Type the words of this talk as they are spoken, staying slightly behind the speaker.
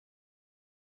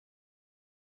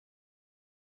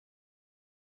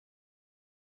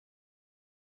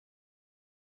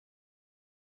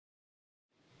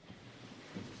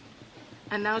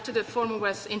And now to the former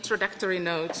West introductory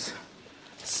notes.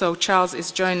 So Charles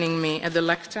is joining me at the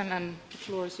lectern, and the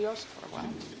floor is yours for a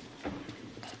while.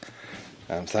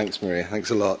 Thanks, Maria. Thanks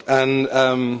a lot. And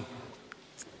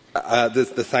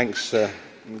the thanks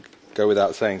go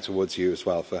without saying towards you as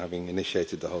well for having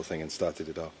initiated the whole thing and started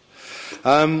it off.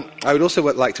 I would also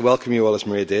like to welcome you all, as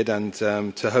Maria did, and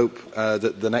to hope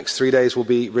that the next 3 days will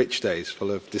be rich days, full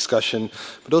of discussion,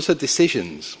 but also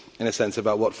decisions, in a sense,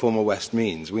 about what former West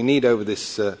means. We need, over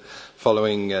this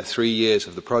following 3 years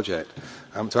of the project,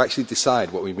 to actually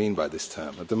decide what we mean by this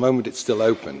term. At the moment, it's still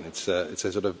open. It's a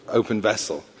sort of open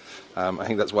vessel. I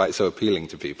think that's why it's so appealing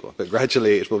to people. But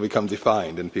gradually it will become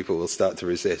defined and people will start to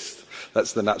resist.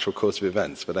 That's the natural course of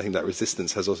events. But I think that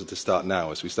resistance has also to start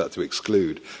now as we start to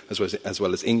exclude, as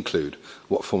well as include,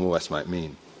 what former West might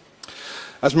mean.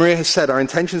 As Maria has said, our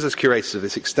intentions as curators of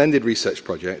this extended research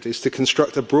project is to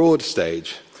construct a broad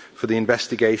stage for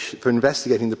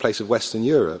investigating the place of Western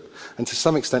Europe, and to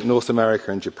some extent North America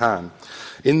and Japan,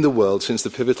 in the world since the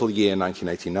pivotal year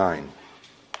 1989.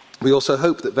 We also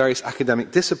hope that various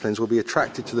academic disciplines will be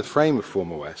attracted to the frame of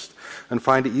former West and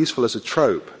find it useful as a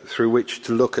trope through which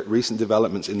to look at recent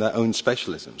developments in their own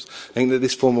specialisms. I think that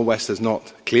this former West has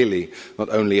not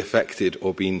only affected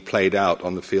or been played out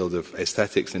on the field of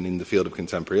aesthetics and in the field of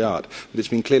contemporary art, but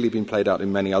it's clearly been played out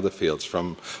in many other fields,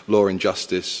 from law and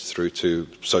justice through to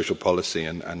social policy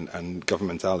and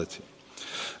governmentality.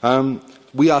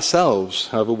 We ourselves,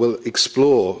 however, will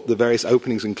explore the various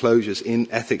openings and closures in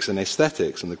ethics and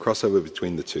aesthetics and the crossover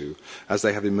between the two as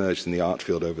they have emerged in the art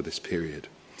field over this period.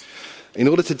 In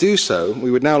order to do so,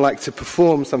 we would now like to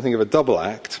perform something of a double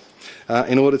act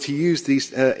in order to use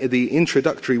the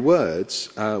introductory words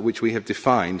which we have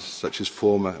defined, such as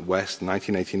former West,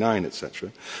 1989, etc.,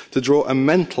 to draw a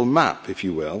mental map, if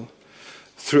you will,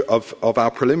 of our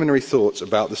preliminary thoughts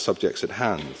about the subjects at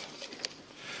hand.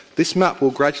 This map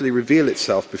will gradually reveal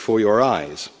itself before your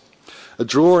eyes, a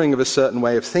drawing of a certain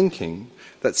way of thinking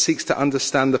that seeks to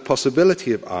understand the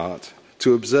possibility of art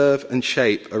to observe and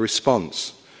shape a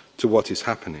response to what is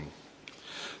happening.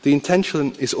 The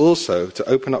intention is also to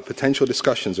open up potential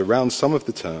discussions around some of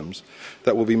the terms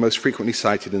that will be most frequently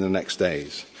cited in the next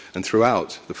days and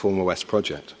throughout the former West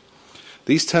project.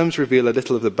 These terms reveal a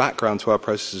little of the background to our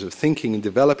processes of thinking and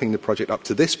developing the project up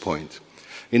to this point,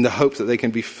 in the hope that they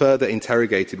can be further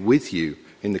interrogated with you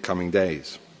in the coming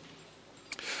days.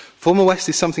 Former West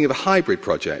is something of a hybrid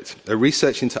project, a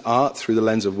research into art through the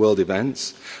lens of world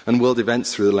events, and world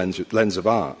events through the lens of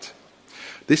art.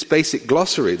 This basic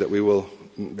glossary that we will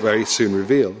very soon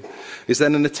reveal is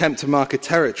then an attempt to mark a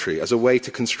territory as a way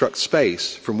to construct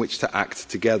space from which to act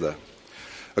together.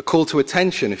 A call to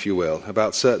attention, if you will,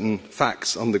 about certain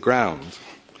facts on the ground,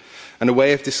 and a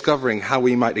way of discovering how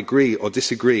we might agree or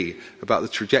disagree about the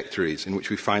trajectories in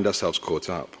which we find ourselves caught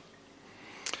up.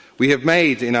 We have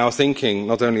made in our thinking,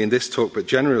 not only in this talk but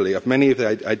generally, of many of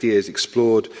the ideas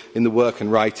explored in the work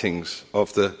and writings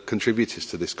of the contributors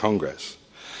to this Congress.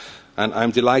 And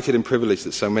I'm delighted and privileged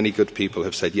that so many good people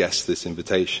have said yes to this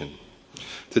invitation.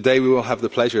 Today we will have the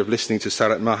pleasure of listening to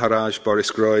Sarat Maharaj, Boris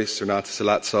Groys, Renata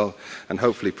Salatzol, and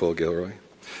hopefully Paul Gilroy.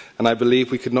 And I believe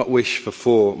we could not wish for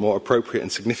 4 more appropriate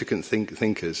and significant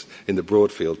thinkers in the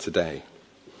broad field today.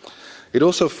 It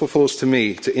also falls to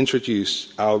me to introduce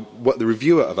the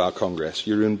reviewer of our Congress,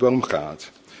 Jeroen Boomgaard,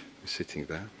 who's sitting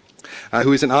there,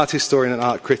 who is an art historian and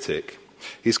art critic.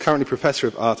 He's currently Professor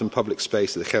of Art and Public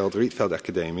Space at the Gerald Rietveld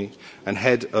Academy and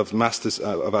Head of Masters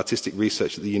of Artistic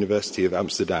Research at the University of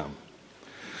Amsterdam.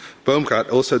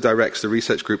 Boomgaard also directs the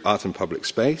research group Art and Public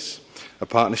Space, a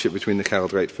partnership between the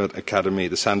Gerald Rietveld Academy,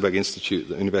 the Sandberg Institute,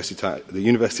 the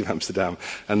University of Amsterdam,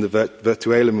 and the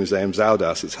Virtuele Museum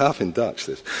Zuidas, it's half in Dutch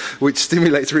this, which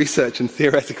stimulates research and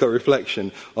theoretical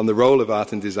reflection on the role of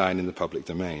art and design in the public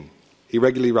domain. He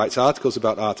regularly writes articles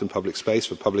about art and public space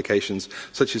for publications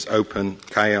such as Open,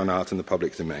 Cahiers on Art and the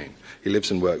Public Domain. He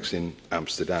lives and works in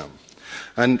Amsterdam.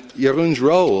 And Jeroen's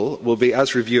role will be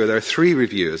as reviewer. There are 3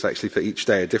 reviewers, actually, for each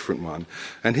day, a different one.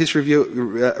 And his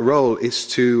role is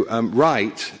to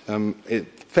write,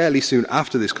 fairly soon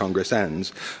after this Congress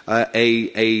ends,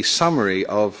 a summary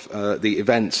of the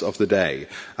events of the day,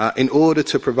 in order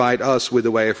to provide us with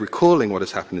a way of recalling what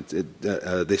has happened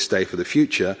this day for the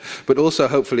future, but also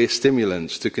hopefully a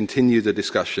stimulant to continue the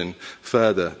discussion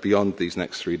further beyond these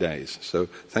next 3 days. So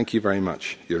thank you very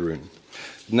much, Jeroen.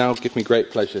 Now give me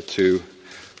great pleasure to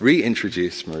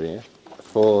reintroduce Maria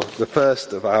for the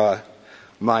first of our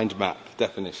mind map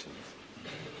definitions.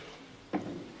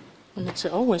 Let's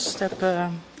always step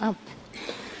up.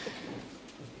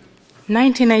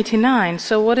 1989.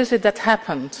 So what is it that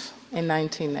happened in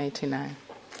 1989?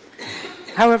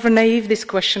 However naive this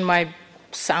question might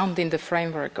sound in the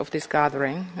framework of this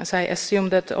gathering, as I assume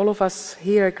that all of us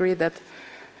here agree that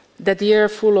that year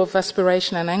full of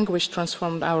aspiration and anguish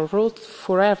transformed our world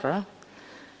forever,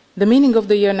 the meaning of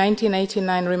the year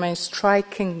 1989 remains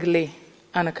strikingly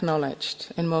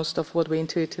unacknowledged in most of what we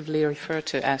intuitively refer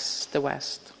to as the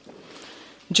West.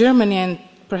 Germany and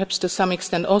perhaps to some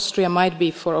extent Austria might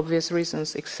be, for obvious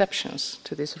reasons, exceptions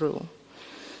to this rule.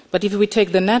 But if we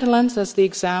take the Netherlands as the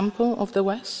example of the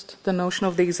West, the notion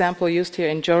of the example used here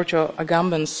in Giorgio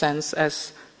Agamben's sense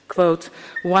as, quote,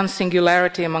 one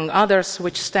singularity among others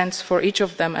which stands for each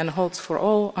of them and holds for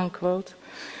all, unquote,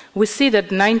 we see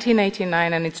that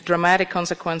 1989 and its dramatic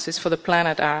consequences for the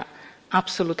planet are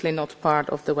absolutely not part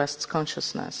of the West's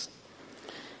consciousness.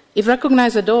 If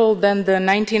recognized at all, then the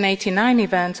 1989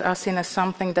 events are seen as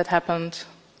something that happened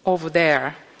over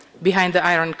there, behind the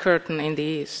Iron Curtain in the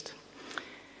East.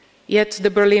 Yet the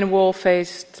Berlin Wall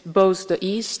faced both the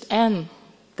East and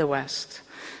the West.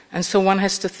 And so one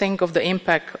has to think of the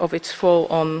impact of its fall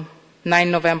on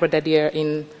 9 November that year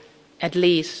in at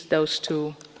least those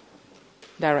two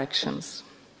directions.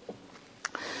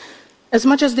 As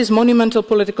much as this monumental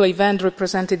political event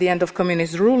represented the end of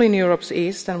communist rule in Europe's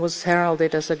East and was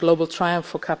heralded as a global triumph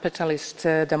for capitalist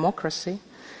democracy,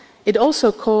 it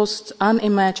also caused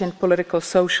unimagined political,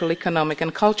 social, economic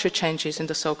and culture changes in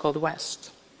the so-called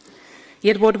West.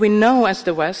 Yet what we know as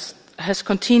the West has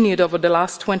continued over the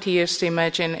last 20 years to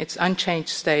imagine its unchanged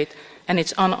state and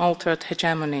its unaltered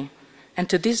hegemony, and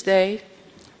to this day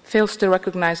fails to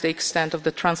recognize the extent of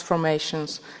the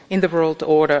transformations in the world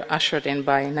order ushered in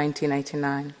by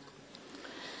 1989.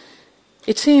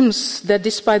 It seems that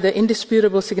despite the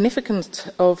indisputable significance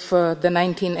of the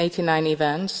 1989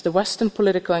 events, the Western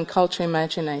political and cultural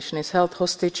imagination is held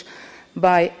hostage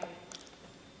by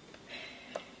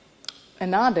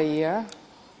another year,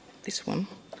 this one,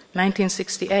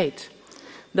 1968,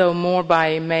 though more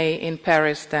by May in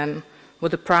Paris than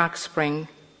what the Prague Spring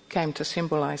came to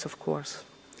symbolize, of course.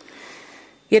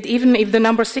 Yet even if the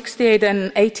number 68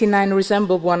 and 89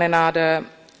 resemble one another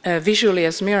visually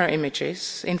as mirror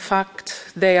images, in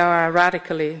fact, they are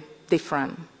radically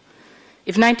different.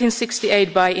 If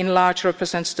 1968 by and large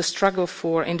represents the struggle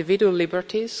for individual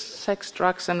liberties, sex,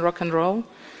 drugs and rock and roll,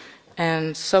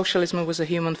 and socialism with a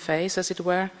human face, as it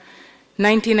were,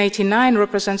 1989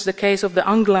 represents the case of the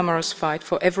unglamorous fight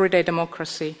for everyday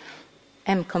democracy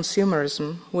and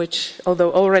consumerism, which,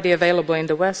 although already available in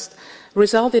the West,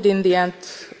 resulted in the end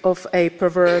of a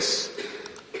perverse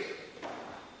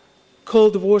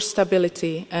Cold War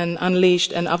stability and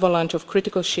unleashed an avalanche of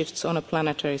critical shifts on a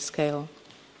planetary scale.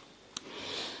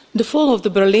 The fall of the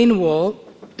Berlin Wall,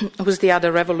 with the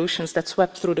other revolutions that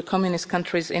swept through the communist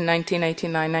countries in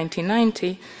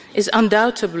 1989-1990, is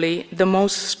undoubtedly the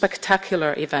most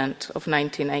spectacular event of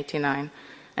 1989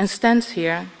 and stands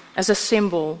here as a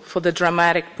symbol for the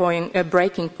dramatic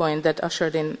breaking point that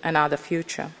ushered in another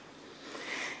future.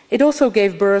 It also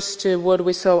gave birth to what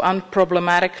we so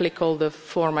unproblematically call the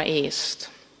former East,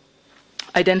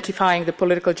 identifying the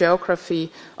political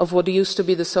geography of what used to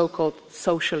be the so-called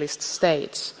socialist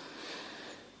states.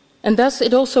 And thus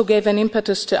it also gave an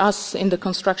impetus to us in the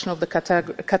construction of the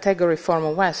category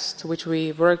former West, which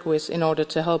we work with in order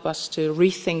to help us to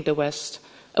rethink the West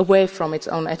away from its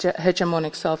own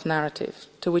hegemonic self-narrative,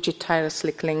 to which it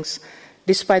tirelessly clings,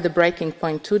 despite the breaking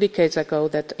point 2 decades ago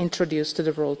that introduced to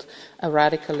the world a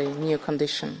radically new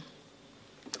condition.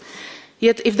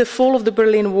 Yet if the fall of the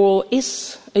Berlin Wall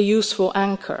is a useful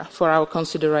anchor for our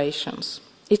considerations,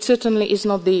 it certainly is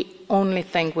not the only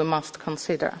thing we must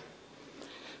consider.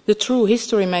 The true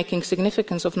history-making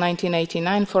significance of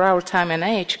 1989 for our time and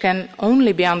age can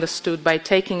only be understood by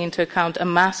taking into account a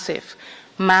massive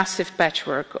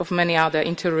patchwork of many other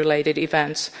interrelated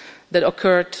events that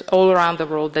occurred all around the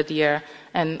world that year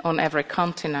and on every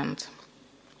continent.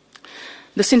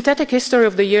 The synthetic history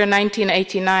of the year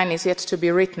 1989 is yet to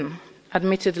be written,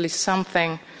 admittedly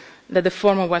something that the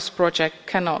former West project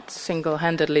cannot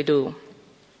single-handedly do.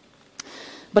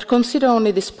 But consider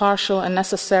only this partial and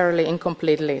necessarily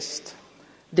incomplete list: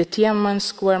 the Tiananmen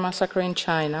Square massacre in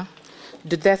China,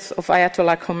 the death of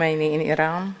Ayatollah Khomeini in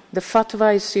Iran, the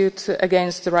fatwa issued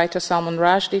against the writer Salman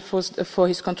Rushdie for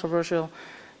his controversial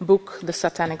book, The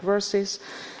Satanic Verses,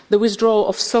 the withdrawal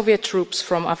of Soviet troops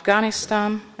from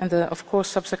Afghanistan, and the, of course,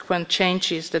 subsequent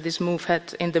changes that this move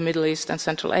had in the Middle East and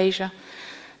Central Asia,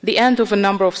 the end of a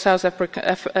number of South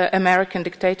American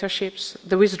dictatorships,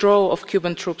 the withdrawal of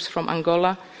Cuban troops from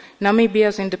Angola,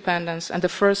 Namibia's independence, and the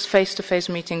first face-to-face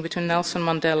meeting between Nelson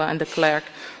Mandela and de Klerk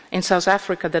in South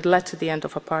Africa that led to the end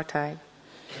of apartheid.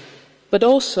 But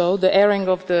also the airing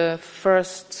of the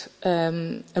first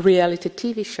reality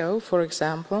TV show, for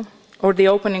example, or the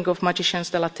opening of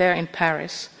Magiciens de la Terre in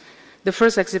Paris, the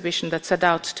first exhibition that set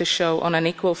out to show on an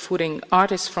equal footing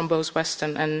artists from both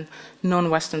Western and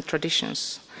non-Western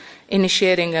traditions,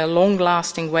 initiating a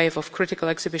long-lasting wave of critical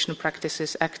exhibition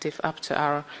practices active up to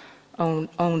our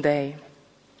own day.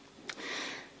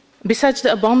 Besides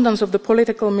the abundance of the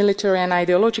political, military and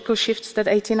ideological shifts that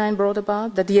 '89 brought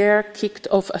about, that year kicked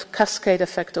off a cascade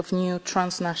effect of new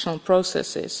transnational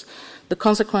processes, the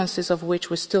consequences of which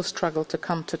we still struggle to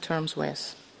come to terms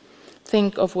with.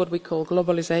 Think of what we call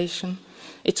globalization,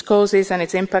 its causes and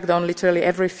its impact on literally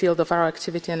every field of our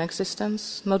activity and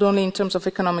existence, not only in terms of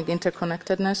economic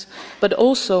interconnectedness, but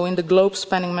also in the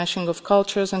globe-spanning meshing of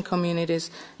cultures and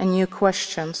communities and new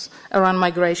questions around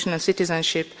migration and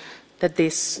citizenship that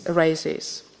this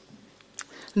raises.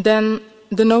 Then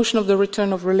the notion of the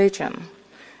return of religion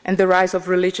and the rise of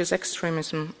religious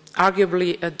extremism,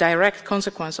 arguably a direct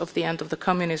consequence of the end of the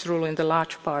communist rule in the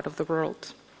large part of the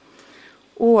world.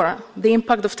 Or the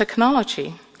impact of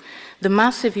technology, the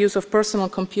massive use of personal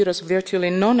computers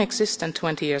virtually non-existent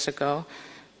 20 years ago,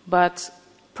 but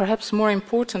perhaps more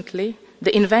importantly,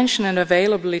 the invention and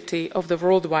availability of the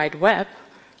World Wide Web,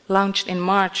 launched in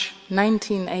March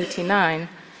 1989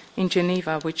 in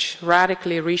Geneva, which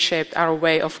radically reshaped our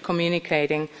way of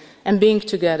communicating and being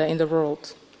together in the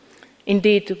world.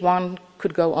 Indeed, one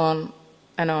could go on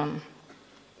and on.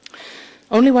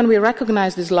 Only when we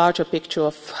recognize this larger picture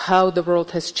of how the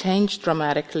world has changed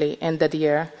dramatically in that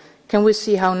year can we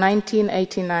see how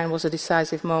 1989 was a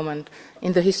decisive moment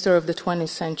in the history of the 20th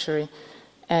century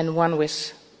and one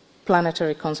with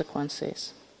planetary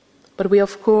consequences. But we,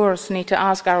 of course, need to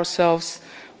ask ourselves,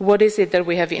 what is it that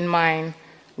we have in mind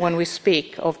when we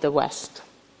speak of the West?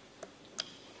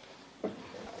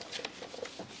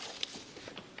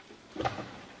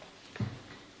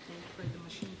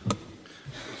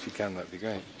 If you can, that'd be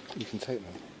great. You can take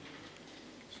that.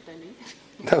 Should I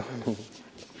leave? No.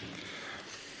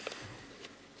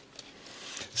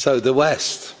 So the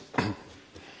West,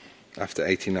 after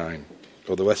 '89,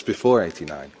 or the West before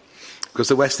 '89, because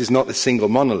the West is not a single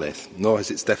monolith, nor has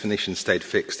its definition stayed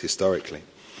fixed historically.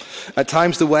 At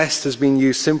times the West has been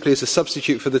used simply as a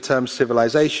substitute for the term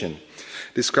civilization,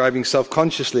 describing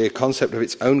self-consciously a concept of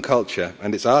its own culture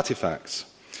and its artifacts.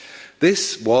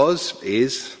 This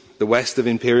is the West of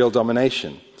imperial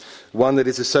domination, one that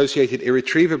is associated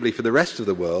irretrievably for the rest of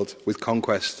the world with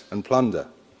conquest and plunder.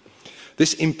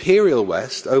 This imperial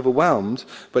West overwhelmed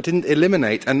but didn't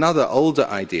eliminate another older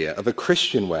idea of a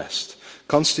Christian West,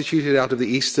 constituted out of the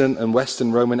Eastern and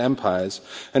Western Roman empires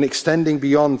and extending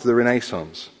beyond the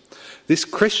Renaissance. This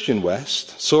Christian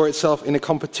West saw itself in a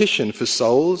competition for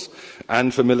souls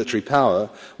and for military power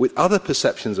with other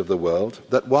perceptions of the world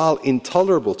that, while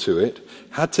intolerable to it,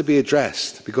 had to be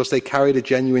addressed because they carried a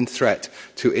genuine threat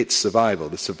to its survival,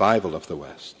 the survival of the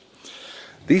West.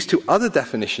 These two other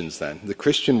definitions then, the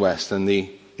Christian West and the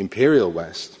imperial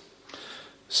West,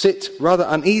 sit rather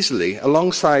uneasily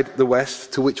alongside the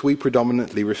West to which we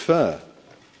predominantly refer.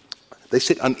 They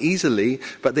sit uneasily,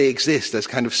 but they exist as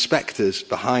kind of spectres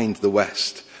behind the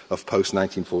West of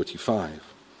post-1945.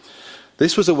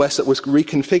 This was a West that was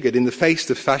reconfigured in the face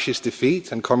of fascist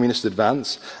defeat and communist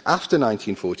advance after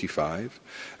 1945,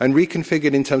 and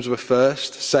reconfigured in terms of a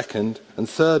first, second, and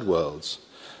third worlds,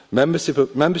 membership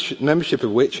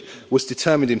of which was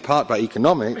determined in part by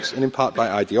economics and in part by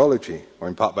ideology, or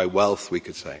in part by wealth, we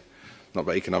could say. Not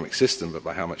by economic system, but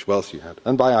by how much wealth you had,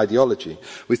 and by ideology,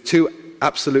 with two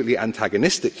absolutely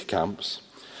antagonistic camps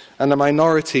and a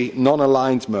minority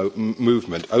non-aligned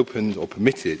movement opened or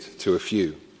permitted to a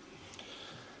few.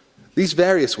 These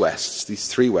various Wests, these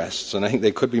three Wests, and I think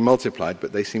they could be multiplied,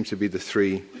 but they seem to be the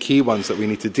three key ones that we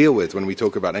need to deal with when we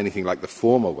talk about anything like the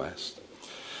former West,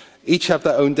 each have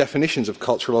their own definitions of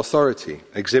cultural authority,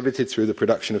 exhibited through the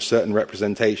production of certain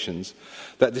representations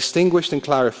that distinguished and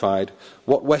clarified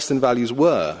what Western values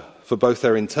were for both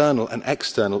their internal and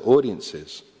external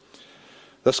audiences.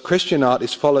 Thus, Christian art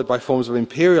is followed by forms of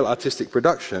imperial artistic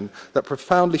production that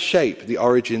profoundly shape the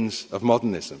origins of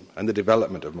modernism and the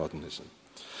development of modernism.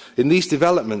 In these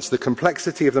developments, the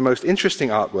complexity of the most interesting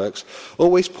artworks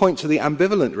always point to the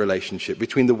ambivalent relationship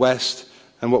between the West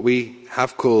and what we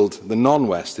have called the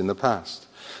non-West in the past,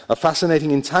 a fascinating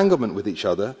entanglement with each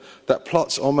other that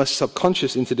plots almost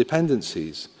subconscious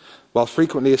interdependencies, while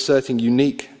frequently asserting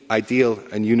unique, ideal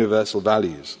and universal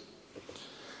values.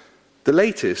 The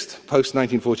latest,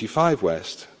 post-1945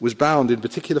 West, was bound in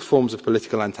particular forms of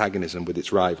political antagonism with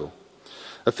its rival.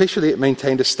 Officially, it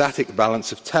maintained a static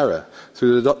balance of terror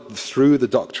through the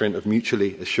doctrine of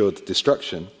mutually assured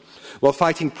destruction, while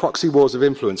fighting proxy wars of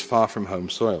influence far from home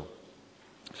soil.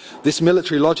 This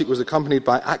military logic was accompanied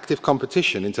by active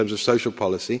competition in terms of social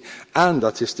policy and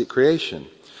artistic creation.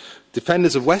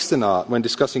 Defenders of Western art, when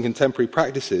discussing contemporary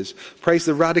practices, praised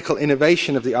the radical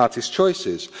innovation of the artist's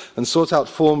choices and sought out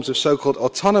forms of so-called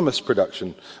autonomous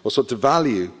production, or sought to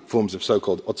value forms of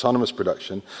so-called autonomous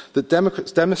production, that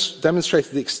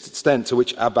demonstrated the extent to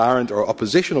which aberrant or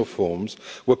oppositional forms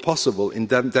were possible in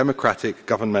democratic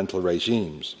governmental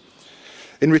regimes.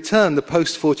 In return, the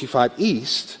post-45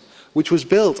 East, which was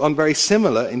built on very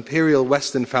similar imperial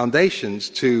Western foundations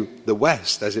to the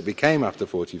West as it became after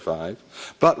 45,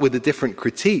 but with a different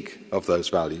critique of those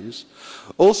values,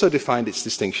 also defined its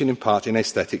distinction in part in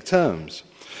aesthetic terms.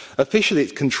 Officially,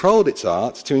 it controlled its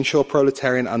art to ensure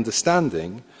proletarian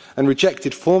understanding and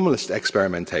rejected formalist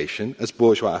experimentation as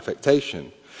bourgeois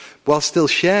affectation, while still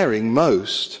sharing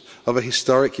most of a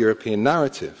historic European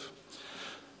narrative.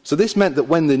 So this meant that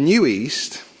when the New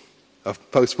East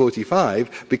of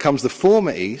post-45 becomes the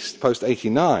former East,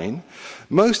 post-89,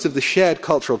 most of the shared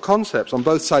cultural concepts on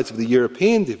both sides of the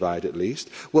European divide, at least,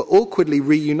 were awkwardly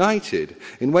reunited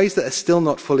in ways that are still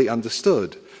not fully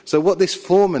understood. So what this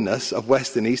formerness of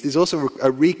West and East is also a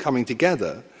re-coming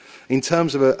together in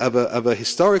terms of a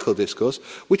historical discourse,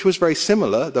 which was very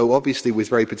similar, though obviously with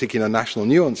very particular national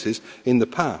nuances, in the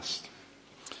past.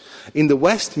 In the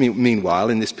West,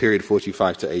 meanwhile, in this period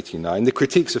 45 to 89, the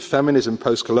critiques of feminism,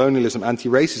 post-colonialism,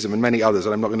 anti-racism, and many others,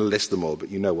 and I'm not going to list them all,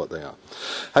 but you know what they are,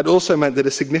 had also meant that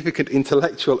a significant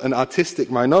intellectual and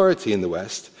artistic minority in the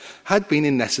West had been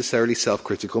in necessarily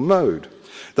self-critical mode.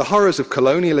 The horrors of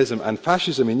colonialism and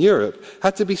fascism in Europe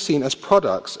had to be seen as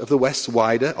products of the West's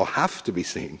wider, or have to be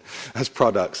seen as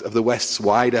products of the West's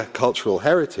wider cultural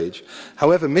heritage,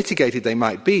 however mitigated they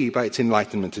might be by its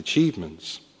Enlightenment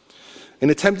achievements. In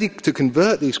attempting to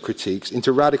convert these critiques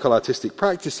into radical artistic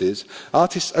practices,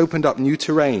 artists opened up new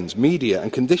terrains, media,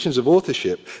 and conditions of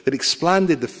authorship that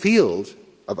expanded the field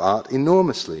of art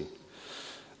enormously.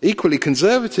 Equally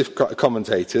conservative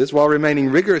commentators, while remaining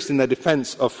rigorous in their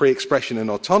defense of free expression and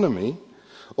autonomy,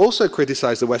 also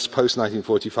criticized the West's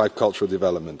post-1945 cultural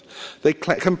development. They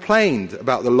complained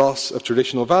about the loss of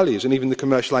traditional values and even the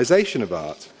commercialization of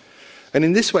art. And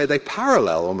in this way, they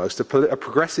parallel almost a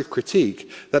progressive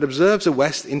critique that observes a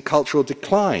West in cultural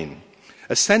decline,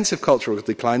 a sense of cultural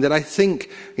decline that I think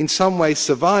in some ways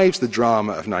survives the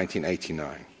drama of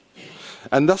 1989.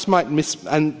 And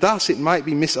thus it might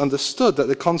be misunderstood that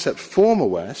the concept former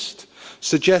West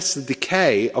suggests the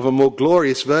decay of a more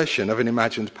glorious version of an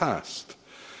imagined past.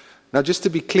 Now, just to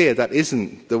be clear, that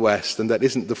isn't the West and that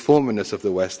isn't the formerness of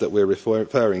the West that we're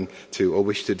referring to or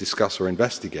wish to discuss or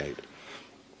investigate.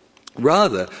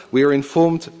 Rather, we are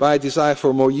informed by a desire for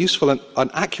a more useful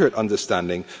and accurate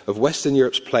understanding of Western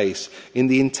Europe's place in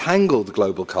the entangled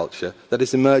global culture that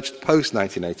has emerged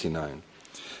post-1989.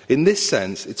 In this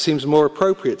sense, it seems more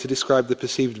appropriate to describe the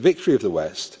perceived victory of the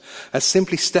West as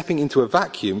simply stepping into a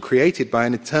vacuum created by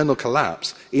an eternal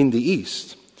collapse in the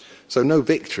East. So no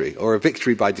victory, or a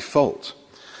victory by default.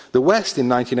 The West in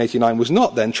 1989 was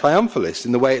not then triumphalist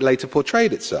in the way it later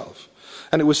portrayed itself.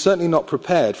 And it was certainly not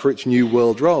prepared for its new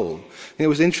world role. And it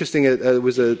was interesting, there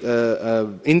was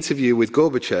an interview with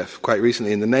Gorbachev quite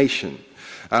recently in The Nation,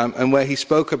 and where he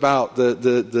spoke about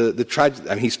the tragedy.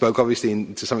 I mean, he spoke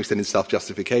obviously to some extent in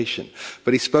self-justification,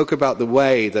 but he spoke about the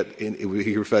way that,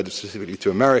 he referred specifically to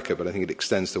America, but I think it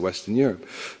extends to Western Europe,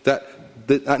 that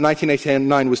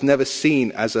 1989 was never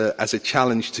seen as a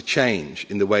challenge to change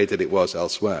in the way that it was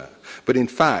elsewhere. But in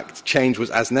fact, change was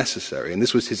as necessary, and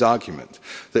this was his argument,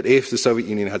 that if the Soviet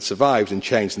Union had survived and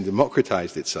changed and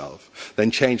democratized itself, then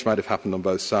change might have happened on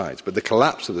both sides. But the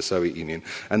collapse of the Soviet Union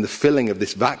and the filling of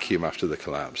this vacuum after the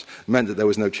collapse meant that there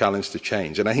was no challenge to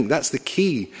change. And I think that's the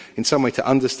key, in some way, to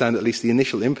understand at least the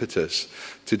initial impetus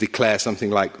to declare something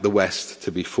like the West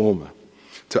to be former,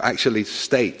 to actually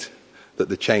state that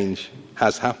the change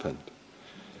has happened.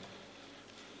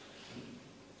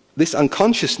 This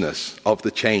unconsciousness of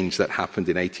the change that happened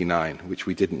in 89, which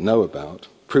we didn't know about,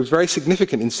 proved very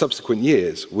significant in subsequent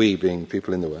years, we being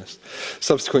people in the West,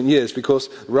 subsequent years, because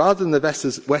rather than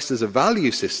the West as a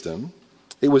value system,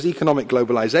 it was economic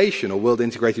globalization or world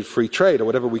integrated free trade or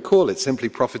whatever we call it, simply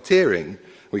profiteering,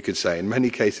 we could say, in many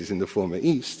cases in the former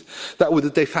East, that were the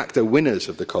de facto winners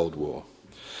of the Cold War.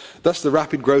 Thus, the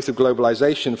rapid growth of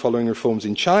globalization following reforms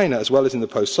in China, as well as in the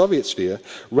post-Soviet sphere,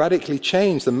 radically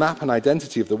changed the map and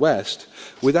identity of the West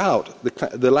without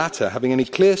the latter having any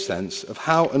clear sense of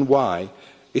how and why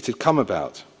it had come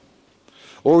about.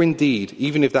 Or indeed,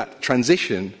 even if that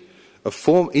transition of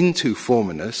into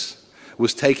formerness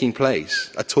was taking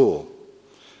place at all.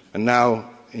 And now,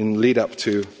 in lead up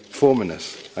to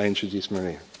formerness, I introduce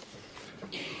Maria.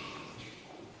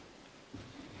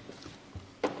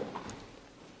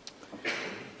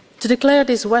 To declare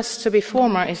this West to be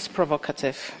former is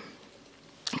provocative.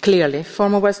 Clearly,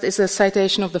 former West is a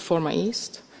citation of the former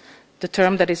East, the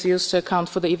term that is used to account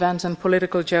for the events and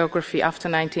political geography after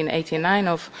 1989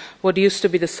 of what used to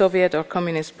be the Soviet or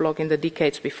communist bloc in the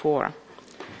decades before.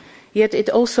 Yet it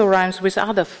also rhymes with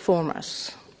other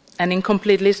formers, an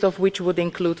incomplete list of which would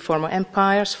include former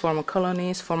empires, former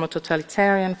colonies, former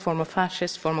totalitarian, former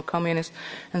fascist, former communist,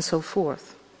 and so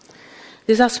forth.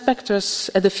 These are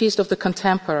spectres at the feast of the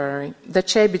contemporary that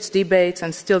shape its debates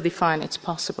and still define its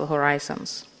possible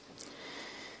horizons.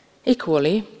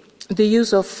 Equally, the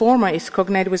use of former is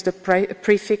cognate with the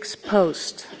prefix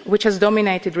post, which has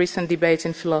dominated recent debates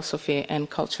in philosophy and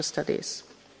culture studies.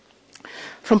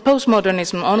 From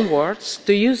postmodernism onwards,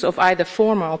 the use of either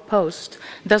former or post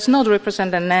does not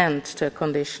represent an end to a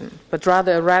condition, but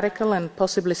rather a radical and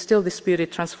possibly still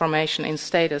disputed transformation in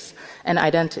status and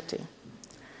identity.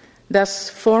 Thus,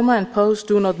 former and post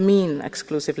do not mean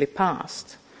exclusively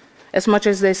past. As much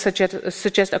as they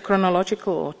suggest a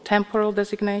chronological or temporal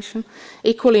designation,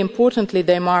 equally importantly,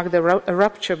 they mark a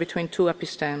rupture between two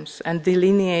epistemes and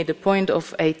delineate the point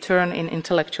of a turn in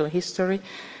intellectual history,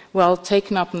 while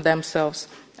taking up in themselves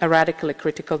a radically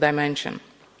critical dimension.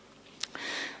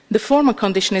 The former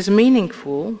condition is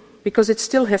meaningful because it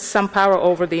still has some power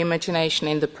over the imagination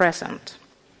in the present.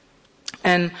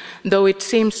 And though it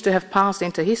seems to have passed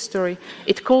into history,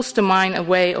 it calls to mind a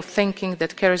way of thinking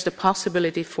that carries the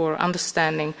possibility for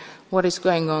understanding what is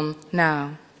going on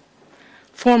now.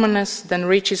 Formerness then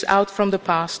reaches out from the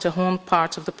past to haunt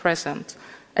parts of the present,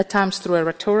 at times through a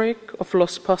rhetoric of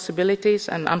lost possibilities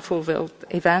and unfulfilled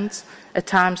events, at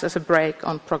times as a brake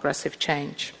on progressive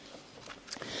change.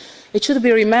 It should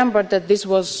be remembered that this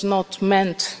was not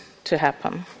meant to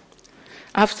happen.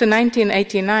 After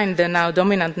 1989, the now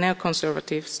dominant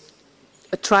neoconservatives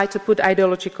tried to put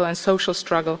ideological and social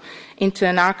struggle into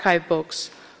an archive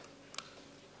box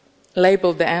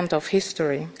labeled the end of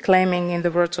history, claiming, in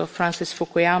the words of Francis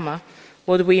Fukuyama,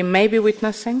 what we may be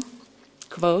witnessing,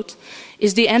 quote,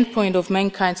 is the endpoint of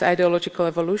mankind's ideological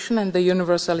evolution and the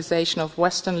universalization of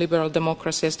Western liberal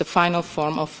democracy as the final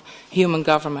form of human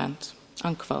government,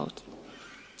 unquote.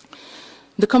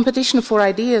 The competition for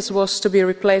ideas was to be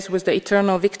replaced with the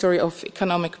eternal victory of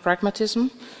economic pragmatism,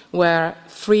 where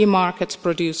free markets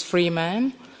produce free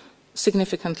men,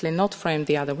 significantly not framed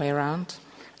the other way around,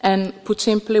 and put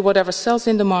simply, whatever sells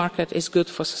in the market is good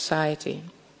for society.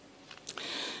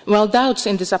 While doubts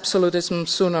in this absolutism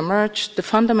soon emerged, the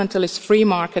fundamentalist free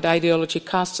market ideology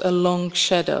casts a long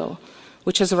shadow,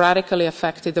 which has radically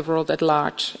affected the world at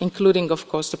large, including, of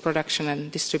course, the production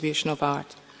and distribution of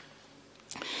art.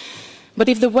 But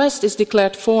if the West is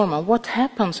declared former, what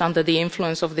happens under the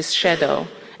influence of this shadow?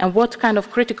 And what kind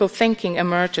of critical thinking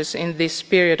emerges in this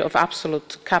period of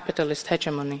absolute capitalist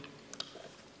hegemony?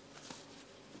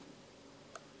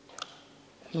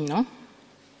 No?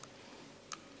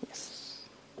 Yes.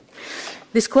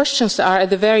 These questions are at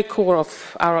the very core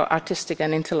of our artistic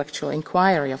and intellectual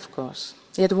inquiry, of course.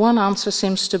 Yet one answer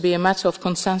seems to be a matter of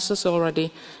consensus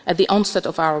already at the onset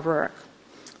of our work,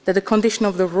 that the condition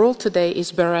of the world today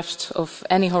is bereft of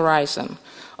any horizon,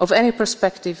 of any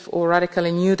perspective or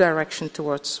radically new direction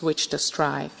towards which to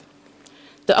strive.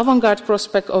 The avant-garde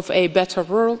prospect of a better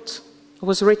world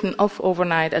was written off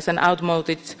overnight as an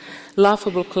outmoded,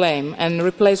 laughable claim and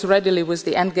replaced readily with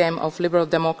the endgame of liberal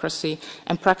democracy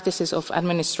and practices of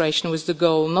administration with the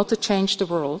goal not to change the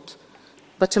world,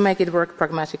 but to make it work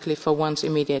pragmatically for one's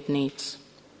immediate needs.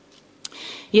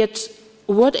 Yet,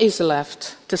 what is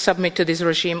left to submit to this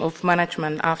regime of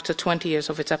management after 20 years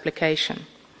of its application?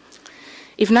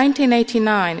 If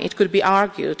 1989, it could be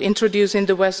argued, introduced in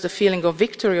the West the feeling of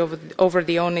victory over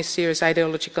the only serious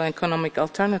ideological and economic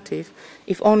alternative,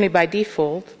 if only by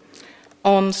default,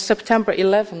 on September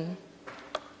 11,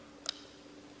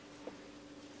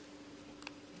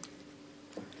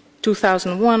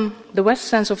 2001, the West's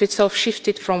sense of itself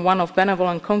shifted from one of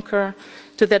benevolent conqueror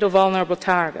to that of vulnerable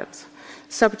target,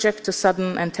 subject to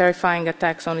sudden and terrifying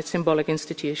attacks on its symbolic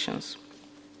institutions.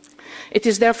 It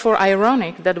is therefore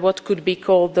ironic that what could be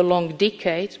called the long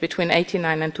decade between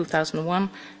 1989 and 2001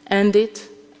 ended,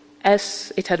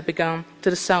 as it had begun, to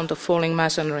the sound of falling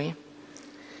masonry.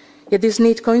 Yet this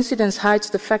neat coincidence hides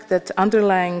the fact that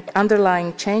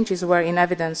underlying changes were in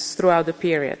evidence throughout the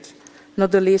period,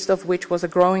 not the least of which was a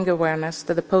growing awareness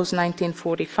that the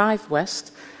post-1945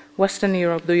 West, Western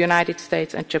Europe, the United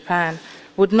States and Japan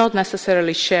would not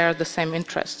necessarily share the same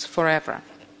interests forever.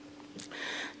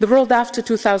 The world after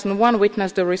 2001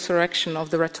 witnessed the resurrection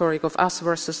of the rhetoric of us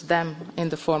versus them in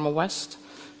the former West,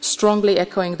 strongly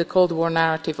echoing the Cold War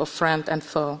narrative of friend and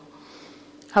foe.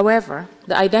 However,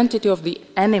 the identity of the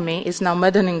enemy is now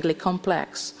maddeningly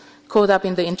complex, caught up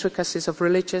in the intricacies of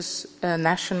religious,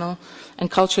 national, and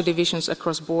cultural divisions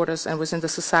across borders and within the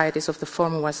societies of the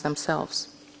former West themselves.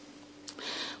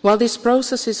 While these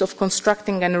processes of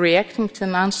constructing and reacting to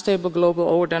an unstable global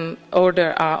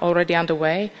order are already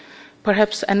underway,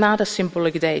 perhaps another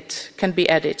symbolic date can be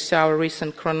added to our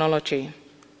recent chronology.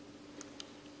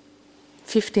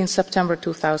 15 September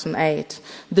 2008,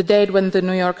 the date when the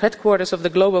New York headquarters of the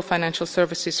global financial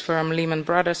services firm Lehman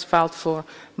Brothers filed for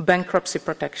bankruptcy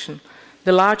protection,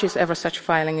 the largest ever such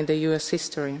filing in the US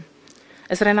history.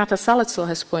 As Renata Salecl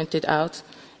has pointed out,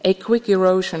 a quick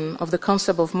erosion of the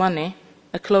concept of money,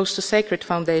 a close to sacred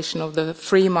foundation of the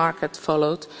free market,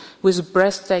 followed with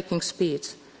breathtaking speed,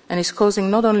 and is causing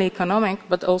not only economic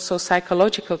but also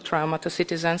psychological trauma to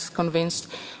citizens convinced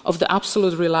of the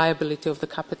absolute reliability of the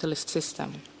capitalist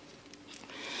system.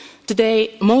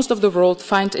 Today, most of the world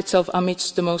finds itself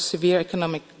amidst the most severe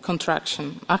economic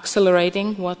contraction,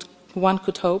 accelerating what one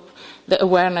could hope the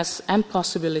awareness and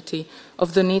possibility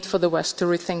of the need for the West to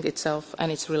rethink itself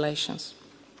and its relations.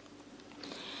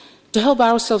 To help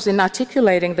ourselves in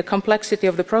articulating the complexity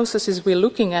of the processes we're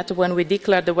looking at when we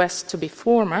declare the West to be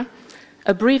former,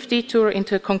 a brief detour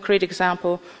into a concrete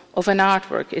example of an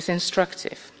artwork is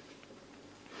instructive.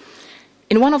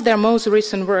 In one of their most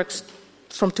recent works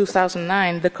from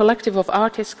 2009, the collective of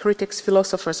artists, critics,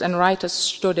 philosophers, and writers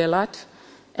Stodelat,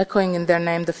 echoing in their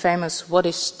name the famous What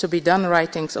is to be Done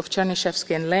writings of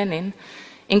Chernyshevsky and Lenin,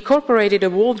 incorporated a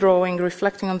wall drawing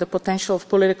reflecting on the potential of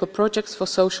political projects for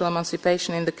social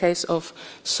emancipation in the case of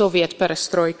Soviet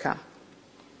perestroika.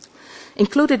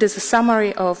 Included is a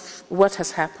summary of what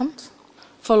has happened,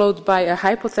 followed by a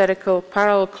hypothetical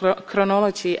parallel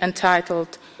chronology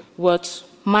entitled What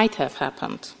Might Have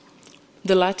Happened.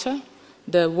 The latter,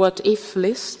 the what-if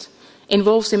list,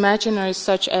 involves imaginaries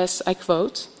such as, I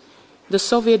quote, the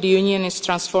Soviet Union is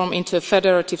transformed into a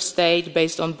federative state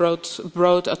based on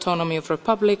broad autonomy of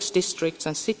republics, districts,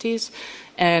 and cities,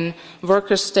 and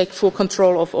workers take full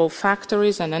control of all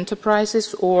factories and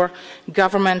enterprises, or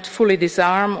government fully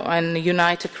disarm and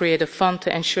unite to create a fund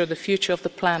to ensure the future of the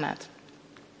planet.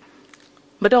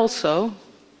 But also,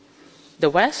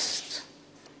 the West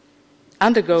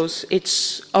undergoes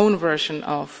its own version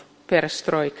of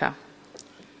perestroika.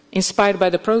 Inspired by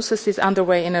the processes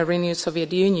underway in a renewed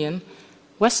Soviet Union,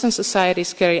 Western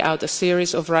societies carry out a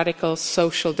series of radical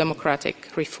social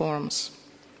democratic reforms.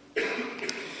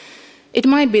 It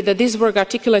might be that this work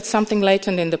articulates something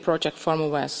latent in the project Former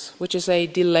West, which is a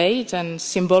delayed and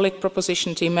symbolic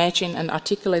proposition to imagine and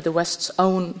articulate the West's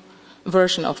own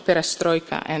version of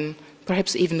perestroika and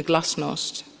perhaps even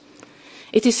glasnost.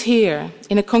 It is here,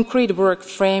 in a concrete work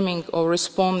framing or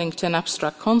responding to an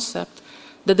abstract concept,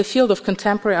 that the field of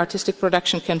contemporary artistic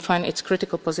production can find its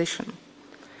critical position.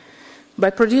 By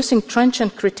producing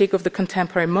trenchant critique of the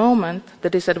contemporary moment,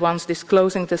 that is at once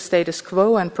disclosing the status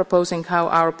quo and proposing how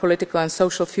our political and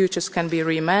social futures can be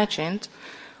reimagined,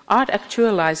 art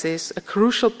actualizes a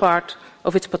crucial part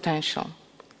of its potential.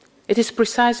 It is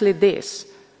precisely this,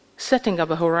 setting up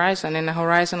a horizon in a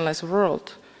horizonless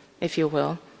world, if you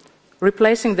will,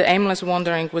 replacing the aimless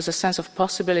wandering with a sense of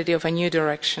possibility of a new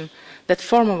direction that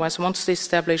Former West wants to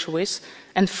establish with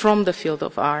and from the field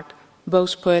of art,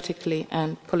 both poetically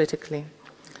and politically.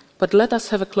 But let us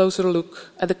have a closer look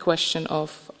at the question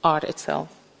of art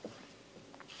itself.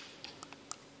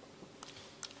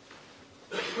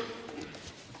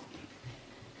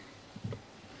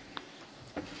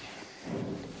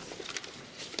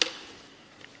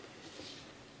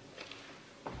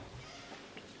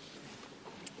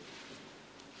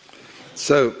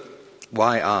 So,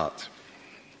 why art?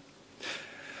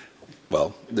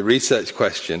 Well, the research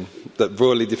question that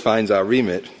broadly defines our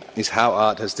remit is how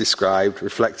art has described,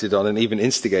 reflected on, and even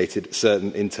instigated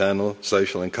certain internal,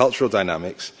 social, and cultural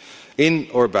dynamics in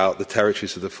or about the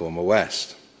territories of the former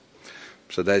West.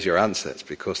 So there's your answer. It's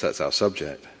because that's our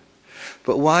subject.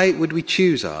 But why would we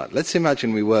choose art? Let's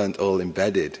imagine we weren't all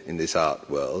embedded in this art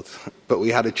world, but we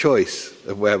had a choice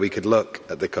of where we could look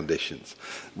at the conditions.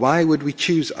 Why would we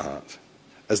choose art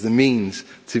as the means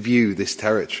to view this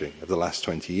territory of the last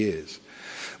 20 years?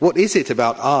 What is it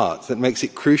about art that makes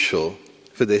it crucial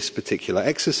for this particular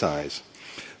exercise?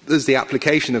 Does the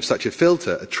application of such a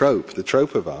filter, a trope, the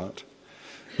trope of art,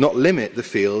 not limit the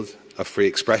field of free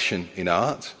expression in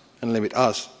art and limit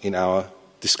us in our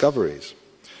discoveries?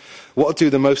 What do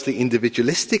the mostly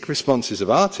individualistic responses of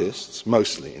artists,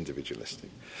 mostly individualistic,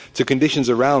 to conditions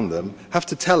around them have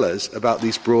to tell us about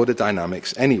these broader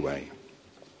dynamics anyway?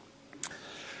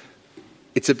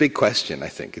 It's a big question, I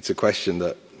think. It's a question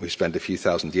that we've spent a few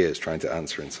thousand years trying to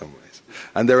answer in some ways.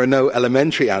 and there are no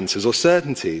elementary answers or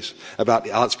certainties about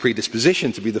the art's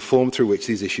predisposition to be the form through which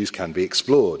these issues can be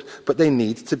explored, but they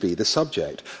need to be the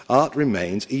subject. Art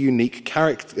remains a unique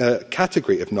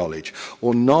category of knowledge,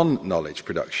 or non-knowledge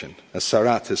production, as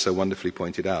Sarat has so wonderfully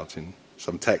pointed out in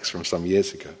some text from some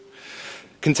years ago.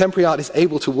 Contemporary art is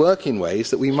able to work in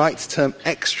ways that we might term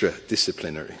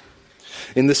extra-disciplinary,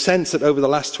 in the sense that over the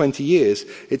last 20 years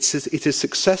it has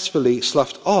successfully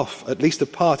sloughed off at least a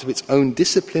part of its own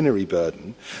disciplinary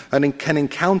burden and can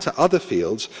encounter other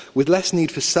fields with less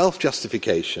need for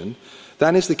self-justification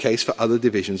than is the case for other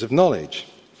divisions of knowledge.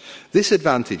 This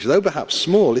advantage, though perhaps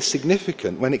small, is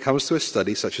significant when it comes to a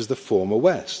study such as the former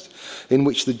West, in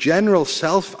which the general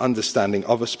self-understanding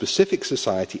of a specific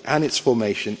society and its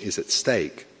formation is at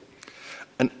stake.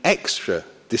 An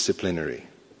extra-disciplinary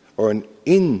or an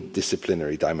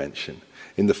indisciplinary dimension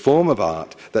in the form of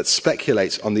art that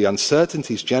speculates on the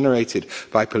uncertainties generated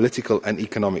by political and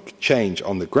economic change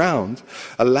on the ground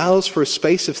allows for a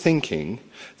space of thinking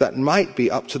that might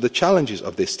be up to the challenges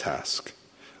of this task,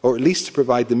 or at least to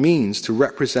provide the means to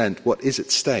represent what is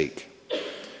at stake.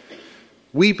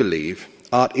 We believe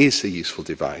art is a useful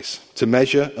device to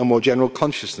measure a more general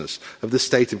consciousness of the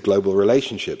state of global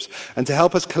relationships and to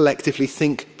help us collectively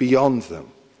think beyond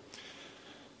them,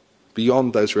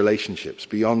 beyond those relationships,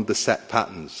 beyond the set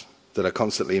patterns that are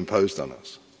constantly imposed on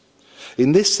us.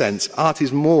 In this sense, art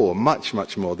is more, much,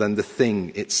 much more than the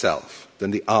thing itself,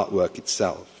 than the artwork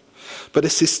itself, but a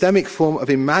systemic form of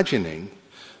imagining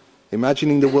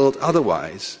the world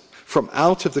otherwise, from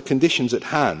out of the conditions at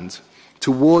hand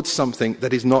towards something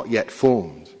that is not yet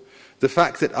formed. The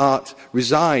fact that art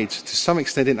resides to some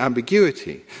extent in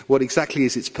ambiguity. What exactly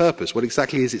is its purpose? What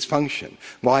exactly is its function?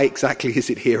 Why exactly is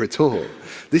it here at all?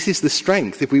 This is the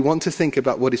strength if we want to think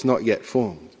about what is not yet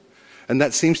formed. And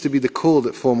that seems to be the call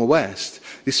that former West,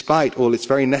 despite all its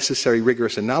very necessary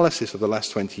rigorous analysis of the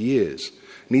last 20 years,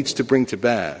 needs to bring to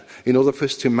bear in order for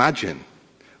us to imagine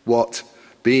what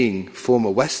being former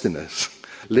Westerners,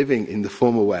 living in the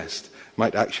former West,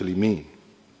 might actually mean.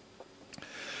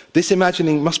 This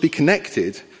imagining must be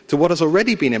connected to what has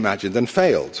already been imagined and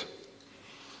failed.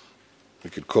 We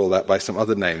could call that by some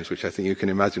other names, which I think you can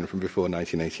imagine from before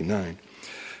 1989.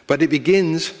 But it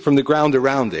begins from the ground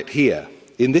around it, here.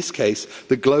 In this case,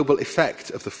 the global effect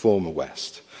of the former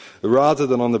West, rather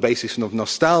than on the basis of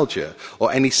nostalgia or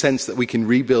any sense that we can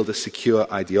rebuild a secure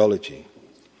ideology.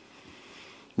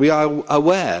 We are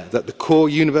aware that the core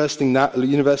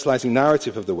universalizing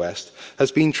narrative of the West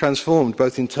has been transformed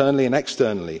both internally and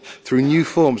externally through new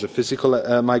forms of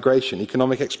physical migration,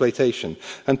 economic exploitation,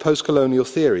 and post-colonial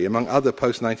theory, among other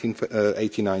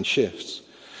post-1989 shifts.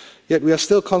 Yet we are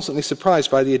still constantly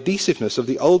surprised by the adhesiveness of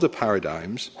the older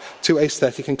paradigms to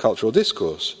aesthetic and cultural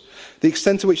discourse. The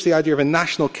extent to which the idea of a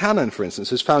national canon, for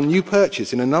instance, has found new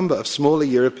purchase in a number of smaller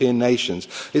European nations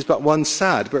is but one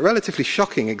sad but relatively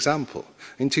shocking example.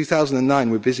 In 2009,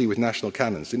 we're busy with national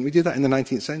canons. Didn't we do that in the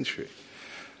 19th century?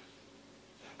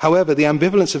 However, the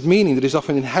ambivalence of meaning that is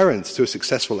often inherent to a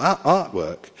successful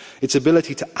artwork, its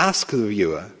ability to ask the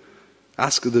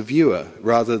viewer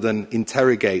rather than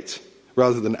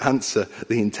answer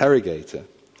the interrogator,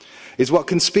 is what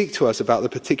can speak to us about the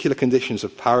particular conditions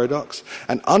of paradox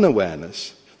and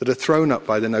unawareness that are thrown up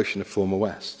by the notion of former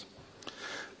West.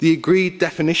 The agreed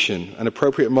definition and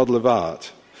appropriate model of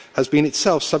art has been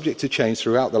itself subject to change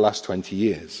throughout the last 20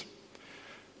 years.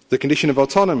 The condition of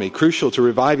autonomy, crucial to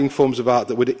reviving forms of art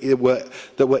that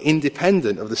were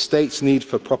independent of the state's need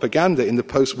for propaganda in the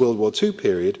post-World War II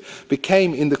period,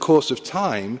 became, in the course of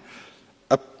time,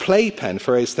 a playpen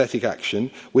for aesthetic action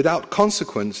without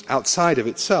consequence outside of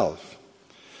itself,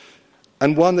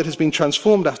 and one that has been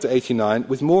transformed after 1989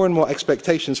 with more and more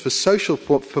expectations for social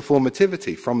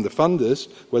performativity from the funders,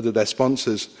 whether they're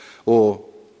sponsors or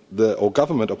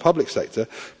government or public sector,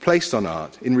 placed on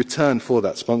art in return for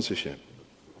that sponsorship.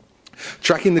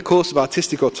 Tracking the course of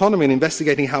artistic autonomy and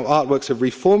investigating how artworks have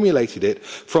reformulated it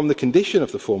from the condition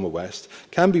of the former West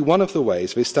can be one of the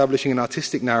ways of establishing an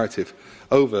artistic narrative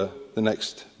over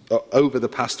the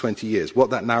past 20 years, what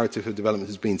that narrative of development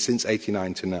has been since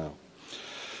 1989 to now.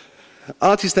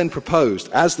 Art is then proposed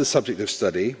as the subject of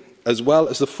study, as well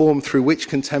as the form through which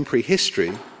contemporary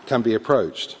history can be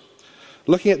approached.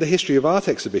 Looking at the history of art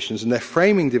exhibitions and their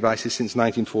framing devices since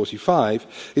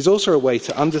 1945 is also a way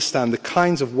to understand the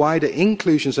kinds of wider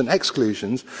inclusions and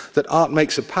exclusions that art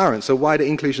makes apparent, so wider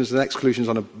inclusions and exclusions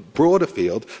on a broader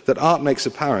field that art makes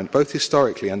apparent, both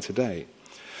historically and today.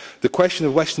 The question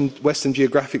of Western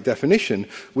geographic definition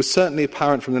was certainly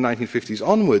apparent from the 1950s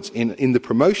onwards in the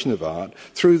promotion of art,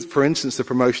 through, for instance, the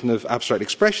promotion of abstract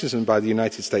expressionism by the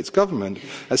United States government,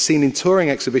 as seen in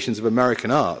touring exhibitions of American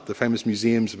art, the famous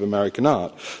museums of American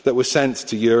art, that were sent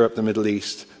to Europe, the Middle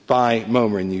East, by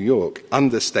MoMA in New York,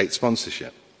 under state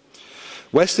sponsorship.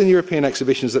 Western European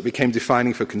exhibitions that became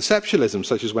defining for conceptualism,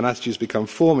 such as When Attitudes Become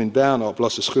Form in Bern or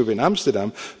Blosse Schouw in Amsterdam,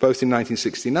 both in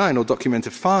 1969, or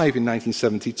Documenta 5 in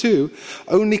 1972,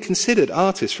 only considered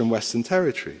artists from Western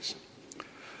territories.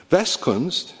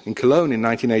 Westkunst in Cologne in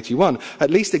 1981 at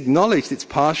least acknowledged its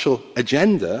partial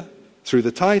agenda through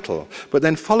the title, but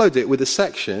then followed it with a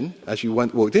section, as you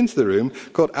walked into the room,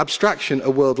 called Abstraction,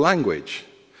 a World Language,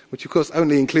 which of course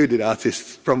only included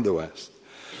artists from the West.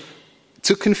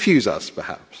 To confuse us,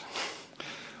 perhaps,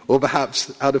 or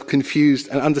perhaps out of confused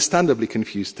and understandably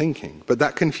confused thinking. But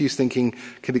that confused thinking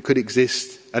could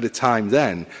exist at a time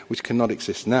then, which cannot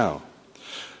exist now.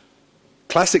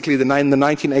 Classically, in the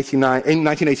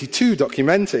 1982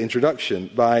 Documenta introduction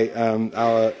by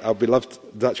our beloved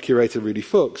Dutch curator Rudy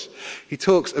Fuchs, he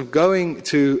talks of going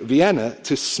to Vienna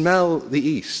to smell the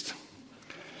East.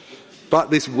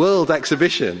 But this world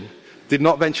exhibition did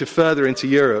not venture further into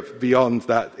Europe beyond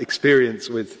that experience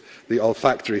with the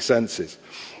olfactory senses.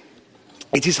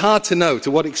 It is hard to know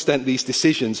to what extent these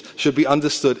decisions should be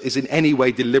understood as in any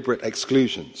way deliberate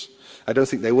exclusions. I don't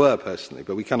think they were, personally,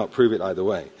 but we cannot prove it either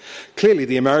way. Clearly,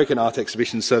 the American art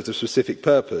exhibition served a specific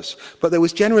purpose, but there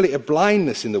was generally a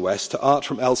blindness in the West to art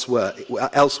from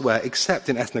elsewhere except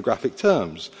in ethnographic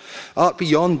terms. Art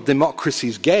beyond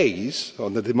democracy's gaze, or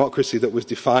the democracy that was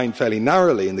defined fairly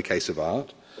narrowly in the case of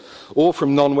art, or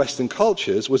from non-Western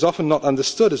cultures, was often not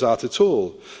understood as art at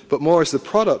all, but more as the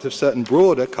product of certain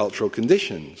broader cultural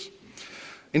conditions.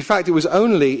 In fact, it was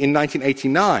only in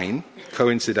 1989,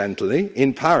 coincidentally,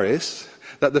 in Paris,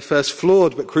 that the first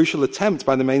flawed but crucial attempt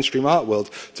by the mainstream art world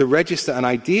to register an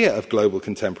idea of global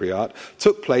contemporary art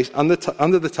took place under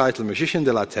the title Magicien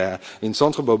de la Terre in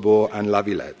Centre Beaubourg and La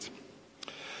Villette.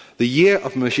 The year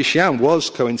of Magicien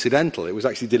was coincidental. It was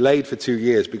actually delayed for 2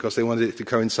 years because they wanted it to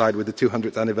coincide with the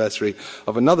 200th anniversary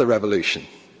of another revolution.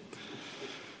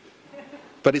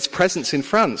 But its presence in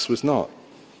France was not.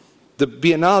 The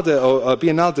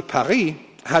Biennale de Paris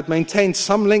had maintained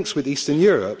some links with Eastern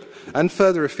Europe and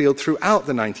further afield throughout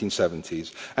the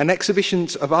 1970s, and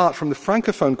exhibitions of art from the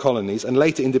Francophone colonies and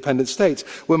later independent states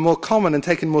were more common and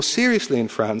taken more seriously in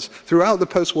France throughout the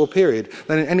post-war period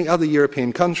than in any other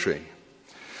European country.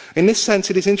 In this sense,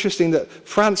 it is interesting that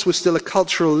France was still a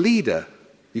cultural leader,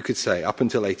 you could say, up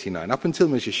until 1989, up until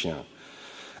Magicien.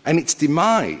 And its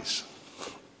demise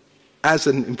as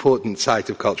an important site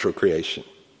of cultural creation,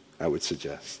 I would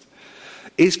suggest,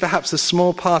 is perhaps a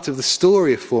small part of the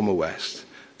story of former West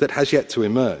that has yet to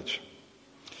emerge.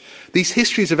 These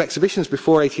histories of exhibitions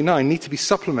before 1989 need to be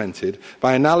supplemented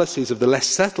by analyses of the less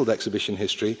settled exhibition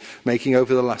history making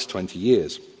over the last 20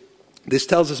 years. This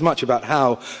tells us much about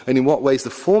how and in what ways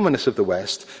the formerness of the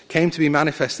West came to be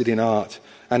manifested in art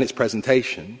and its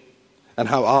presentation, and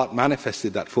how art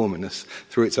manifested that formerness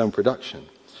through its own production.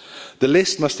 The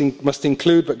list must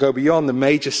include but go beyond the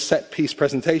major set-piece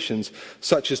presentations,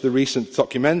 such as the recent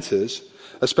Documentas,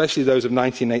 especially those of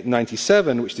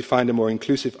 1997, which defined a more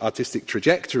inclusive artistic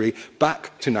trajectory back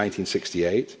to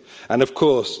 1968, and of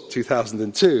course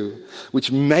 2002,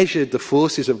 which measured the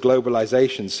forces of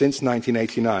globalization since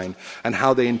 1989 and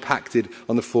how they impacted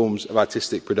on the forms of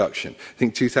artistic production. I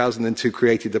think 2002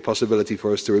 created the possibility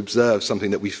for us to observe something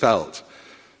that we felt,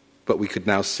 but we could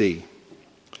now see.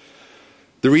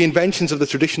 The reinventions of the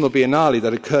traditional Biennale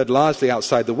that occurred largely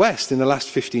outside the West in the last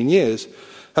 15 years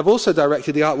have also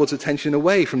directed the art world's attention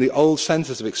away from the old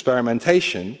centres of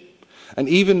experimentation and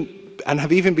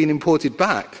have even been imported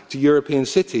back to European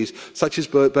cities such as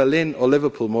Berlin or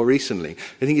Liverpool more recently.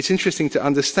 I think it's interesting to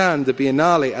understand the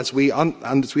Biennale as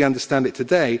we understand it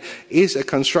today is a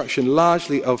construction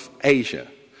largely of Asia,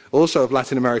 also of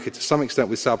Latin America to some extent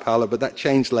with Sao Paulo, but that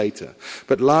changed later,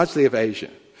 but largely of Asia.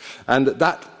 And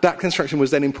that construction was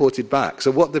then imported back.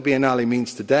 So what the Biennale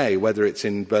means today, whether it's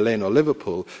in Berlin or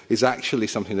Liverpool, is actually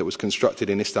something that was constructed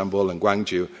in Istanbul and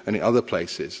Gwangju and in other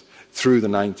places through the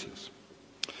 90s.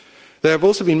 There have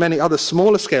also been many other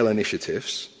smaller scale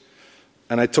initiatives,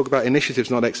 and I talk about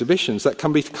initiatives, not exhibitions, that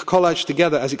can be collaged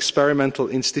together as experimental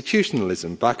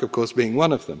institutionalism, back of course being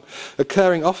one of them,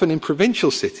 occurring often in provincial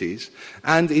cities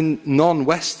and in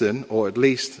non-Western, or at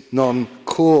least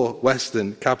non-core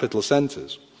Western capital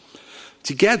centres.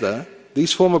 Together,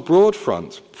 these form a broad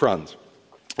front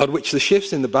on which the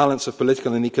shifts in the balance of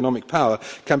political and economic power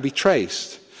can be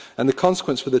traced, and the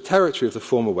consequence for the territory of the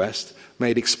former West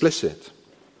made explicit.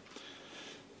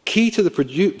 Key to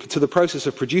the process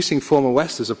of producing Former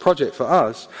West as a project for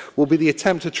us will be the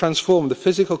attempt to transform the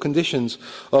physical conditions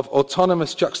of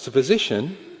autonomous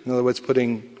juxtaposition, in other words,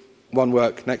 putting one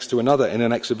work next to another in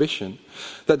an exhibition,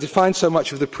 that defined so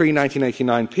much of the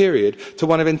pre-1989 period, to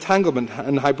one of entanglement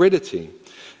and hybridity,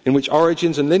 in which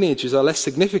origins and lineages are less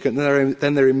significant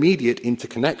than their immediate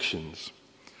interconnections.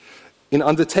 In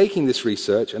undertaking this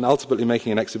research and ultimately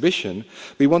making an exhibition,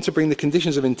 we want to bring the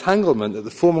conditions of entanglement that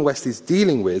the Former West is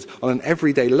dealing with on an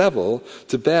everyday level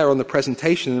to bear on the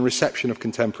presentation and reception of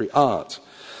contemporary art.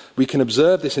 We can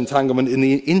observe this entanglement in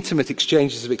the intimate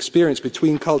exchanges of experience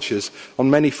between cultures on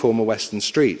many former Western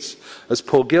streets. As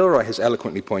Paul Gilroy has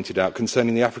eloquently pointed out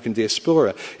concerning the African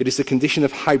diaspora, it is the condition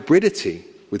of hybridity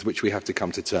with which we have to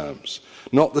come to terms,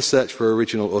 not the search for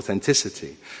original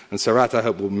authenticity. And Sarat, I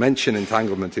hope, will mention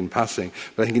entanglement in passing,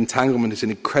 but I think entanglement is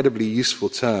an incredibly useful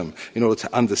term in order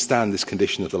to understand this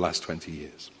condition of the last 20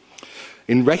 years.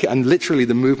 And literally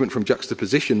the movement from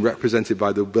juxtaposition represented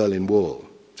by the Berlin Wall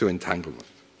to entanglement.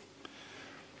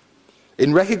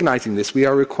 In recognizing this, we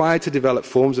are required to develop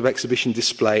forms of exhibition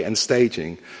display and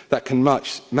staging that can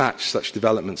match such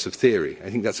developments of theory. I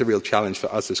think that's a real challenge for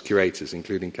us as curators,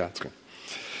 including Catherine.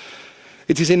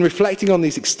 It is in reflecting on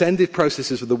these extended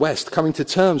processes of the West, coming to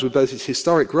terms with both its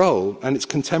historic role and its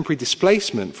contemporary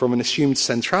displacement from an assumed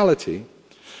centrality,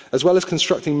 as well as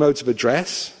constructing modes of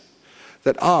address,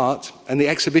 that art and the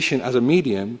exhibition as a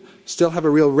medium still have a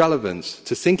real relevance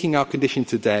to thinking our condition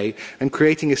today and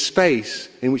creating a space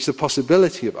in which the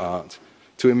possibility of art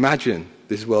to imagine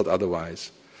this world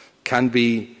otherwise can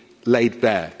be laid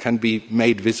bare, can be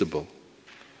made visible.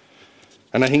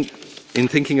 And I think in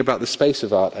thinking about the space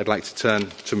of art, I'd like to turn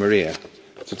to Maria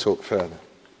to talk further.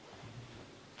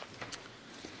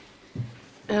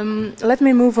 Let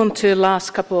me move on to the last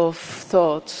couple of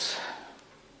thoughts.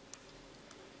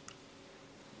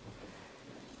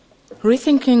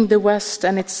 Rethinking the West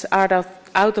and its art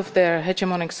out of their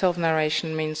hegemonic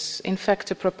self-narration means, in fact,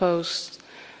 to propose,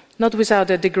 not without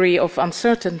a degree of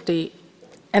uncertainty,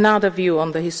 another view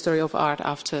on the history of art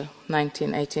after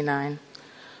 1989.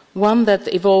 One that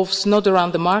evolves not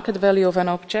around the market value of an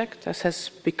object, as has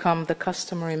become the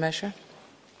customary measure,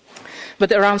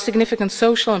 but around significant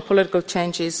social and political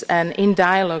changes and in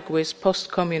dialogue with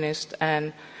post-communist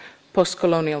and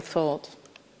post-colonial thought.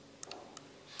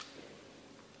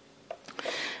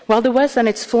 While the West and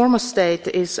its former state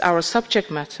is our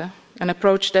subject matter, an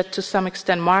approach that to some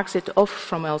extent marks it off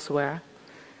from elsewhere,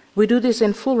 we do this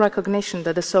in full recognition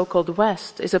that the so-called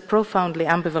West is a profoundly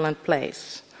ambivalent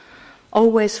place,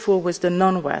 always full with the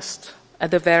non-West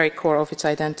at the very core of its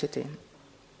identity.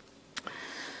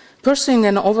 Pursuing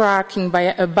an overarching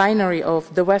binary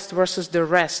of the West versus the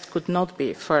rest could not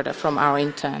be further from our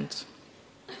intent.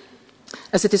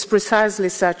 As it is precisely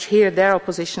such here, there are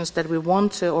oppositions that we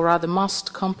want to, or rather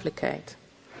must, complicate.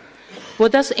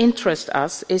 What does interest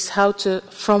us is how to,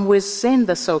 from within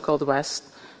the so-called West,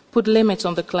 put limits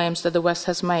on the claims that the West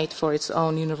has made for its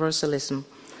own universalism,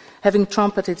 having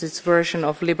trumpeted its version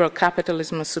of liberal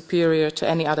capitalism as superior to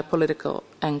any other political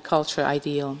and cultural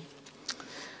ideal.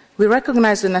 We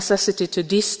recognize the necessity to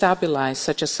destabilize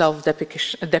such a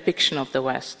self-depiction of the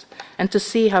West and to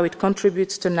see how it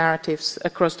contributes to narratives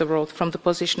across the world from the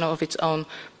position of its own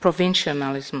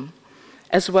provincialism,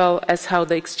 as well as how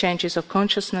the exchanges of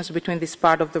consciousness between this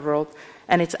part of the world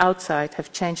and its outside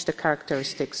have changed the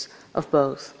characteristics of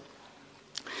both.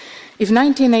 If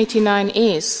 1989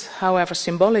 is, however,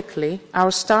 symbolically our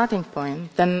starting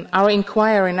point, then our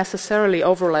inquiry necessarily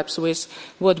overlaps with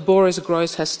what Boris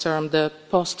Groys has termed the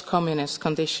post-communist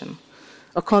condition,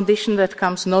 a condition that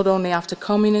comes not only after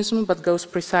communism but goes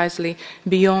precisely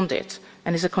beyond it,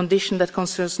 and is a condition that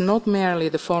concerns not merely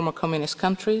the former communist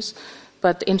countries,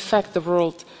 but in fact the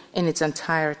world in its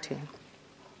entirety.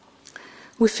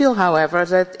 We feel, however,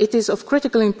 that it is of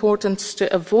critical importance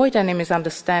to avoid any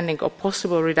misunderstanding or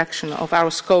possible reduction of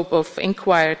our scope of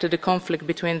inquiry to the conflict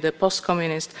between the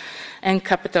post-communist and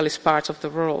capitalist parts of the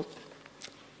world.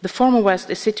 The former West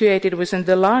is situated within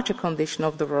the larger condition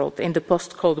of the world in the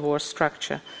post-Cold War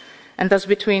structure, and thus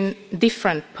between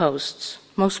different posts,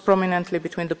 most prominently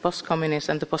between the post-communist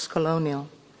and the post-colonial.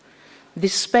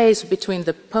 This space between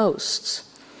the posts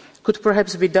could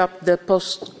perhaps be dubbed the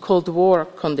post-Cold War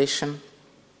condition,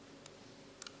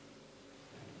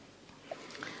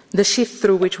 the shift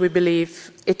through which we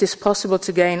believe it is possible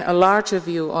to gain a larger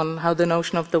view on how the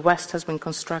notion of the West has been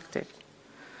constructed.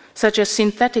 Such a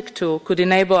synthetic tool could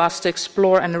enable us to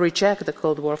explore and reject the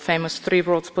Cold War famous three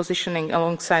worlds positioning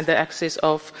alongside the axis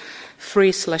of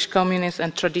free/communist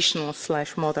and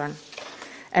traditional/modern,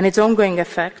 and its ongoing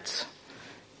effects,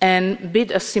 and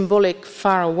bid a symbolic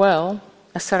farewell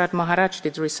as Sarat Maharaj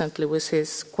did recently with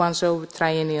his Guangzhou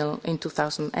Triennial in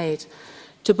 2008,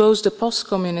 to both the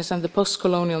post-communist and the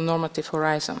post-colonial normative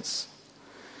horizons.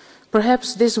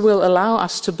 Perhaps this will allow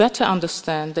us to better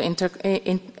understand the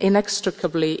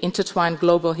inextricably intertwined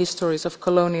global histories of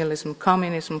colonialism,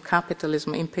 communism,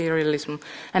 capitalism, imperialism,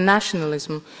 and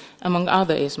nationalism, among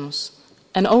other isms,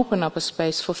 and open up a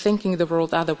space for thinking the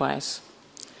world otherwise.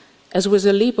 As with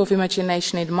a leap of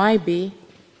imagination, it might be,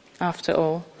 after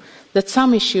all, that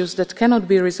some issues that cannot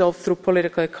be resolved through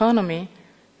political economy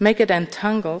may get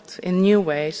entangled in new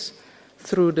ways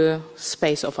through the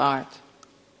space of art.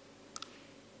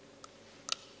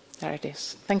 There it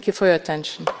is. Thank you for your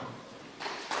attention.